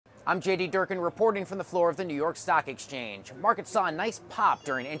I'm JD Durkin reporting from the floor of the New York Stock Exchange. Markets saw a nice pop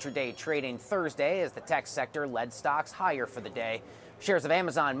during intraday trading Thursday as the tech sector led stocks higher for the day. Shares of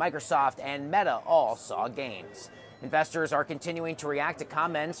Amazon, Microsoft, and Meta all saw gains. Investors are continuing to react to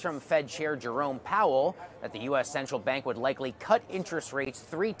comments from Fed Chair Jerome Powell that the U.S. Central Bank would likely cut interest rates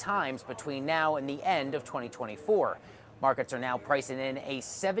 3 times between now and the end of 2024. Markets are now pricing in a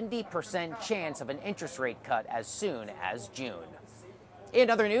 70% chance of an interest rate cut as soon as June. In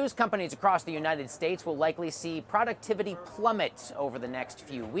other news, companies across the United States will likely see productivity plummet over the next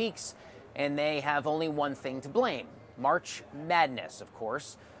few weeks, and they have only one thing to blame: March Madness, of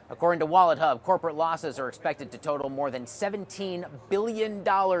course. According to WalletHub, corporate losses are expected to total more than $17 billion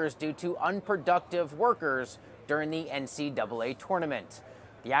due to unproductive workers during the NCAA tournament.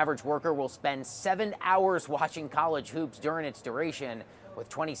 The average worker will spend 7 hours watching college hoops during its duration, with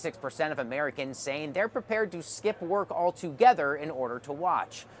 26% of Americans saying they're prepared to skip work altogether in order to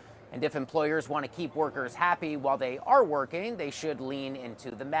watch. And if employers want to keep workers happy while they are working, they should lean into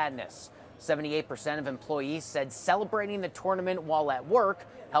the madness. 78% of employees said celebrating the tournament while at work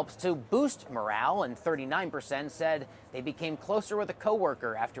helps to boost morale, and 39% said they became closer with a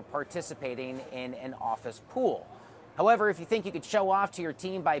coworker after participating in an office pool. However, if you think you could show off to your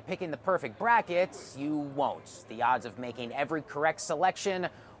team by picking the perfect bracket, you won't. The odds of making every correct selection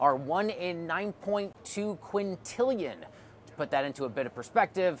are 1 in 9.2 quintillion. To put that into a bit of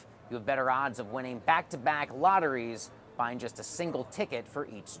perspective, you have better odds of winning back-to-back lotteries buying just a single ticket for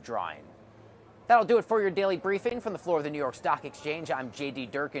each drawing. That'll do it for your daily briefing from the floor of the New York Stock Exchange. I'm JD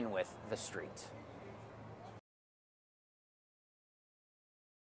Durkin with TheStreet.